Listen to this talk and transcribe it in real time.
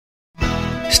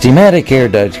Stematic air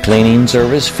duct cleaning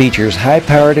service features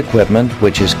high-powered equipment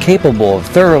which is capable of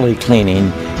thoroughly cleaning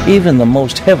even the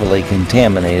most heavily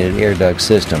contaminated air duct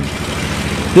system.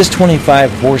 This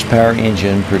 25 horsepower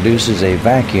engine produces a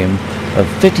vacuum of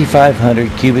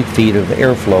 5,500 cubic feet of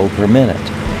airflow per minute.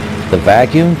 The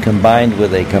vacuum, combined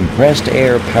with a compressed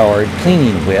air-powered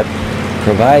cleaning whip,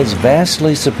 provides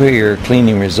vastly superior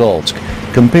cleaning results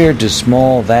compared to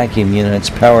small vacuum units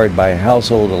powered by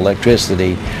household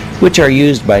electricity, which are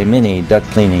used by many duct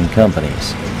cleaning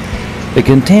companies. The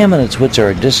contaminants which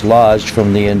are dislodged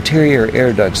from the interior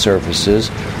air duct surfaces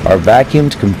are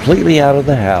vacuumed completely out of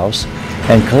the house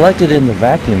and collected in the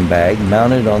vacuum bag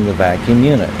mounted on the vacuum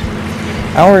unit.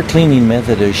 Our cleaning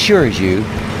method assures you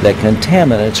that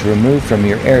contaminants removed from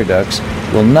your air ducts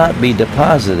will not be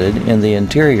deposited in the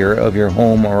interior of your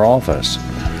home or office.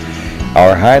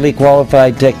 Our highly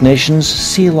qualified technicians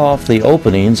seal off the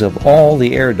openings of all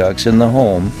the air ducts in the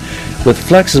home with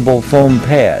flexible foam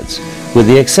pads, with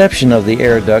the exception of the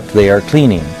air duct they are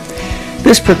cleaning.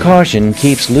 This precaution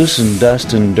keeps loosened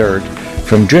dust and dirt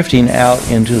from drifting out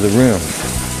into the room.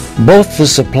 Both the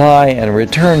supply and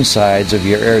return sides of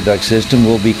your air duct system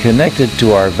will be connected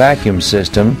to our vacuum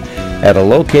system at a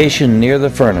location near the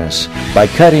furnace by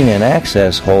cutting an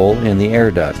access hole in the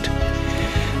air duct.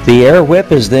 The air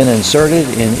whip is then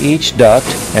inserted in each duct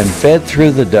and fed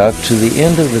through the duct to the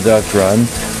end of the duct run,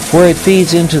 where it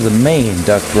feeds into the main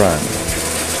duct run.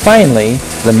 Finally,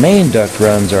 the main duct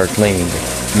runs are cleaned,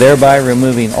 thereby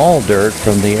removing all dirt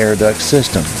from the air duct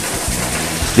system.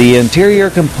 The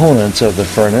interior components of the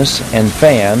furnace and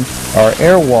fan are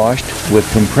air washed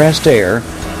with compressed air,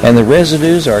 and the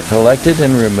residues are collected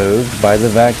and removed by the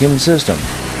vacuum system.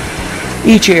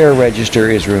 Each air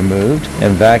register is removed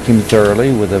and vacuumed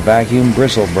thoroughly with a vacuum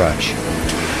bristle brush.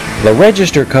 The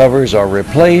register covers are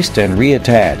replaced and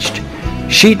reattached.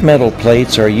 Sheet metal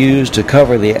plates are used to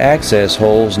cover the access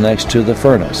holes next to the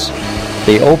furnace.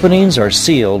 The openings are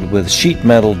sealed with sheet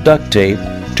metal duct tape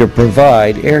to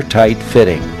provide airtight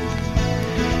fitting.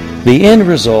 The end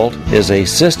result is a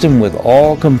system with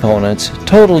all components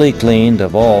totally cleaned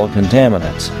of all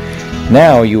contaminants.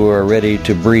 Now you are ready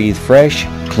to breathe fresh,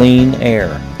 clean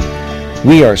air.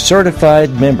 We are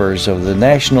certified members of the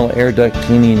National Air Duct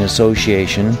Cleaning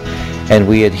Association, and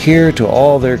we adhere to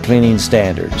all their cleaning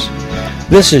standards.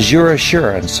 This is your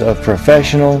assurance of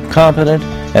professional, competent,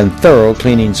 and thorough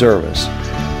cleaning service.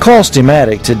 Call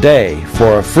Stematic today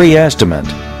for a free estimate.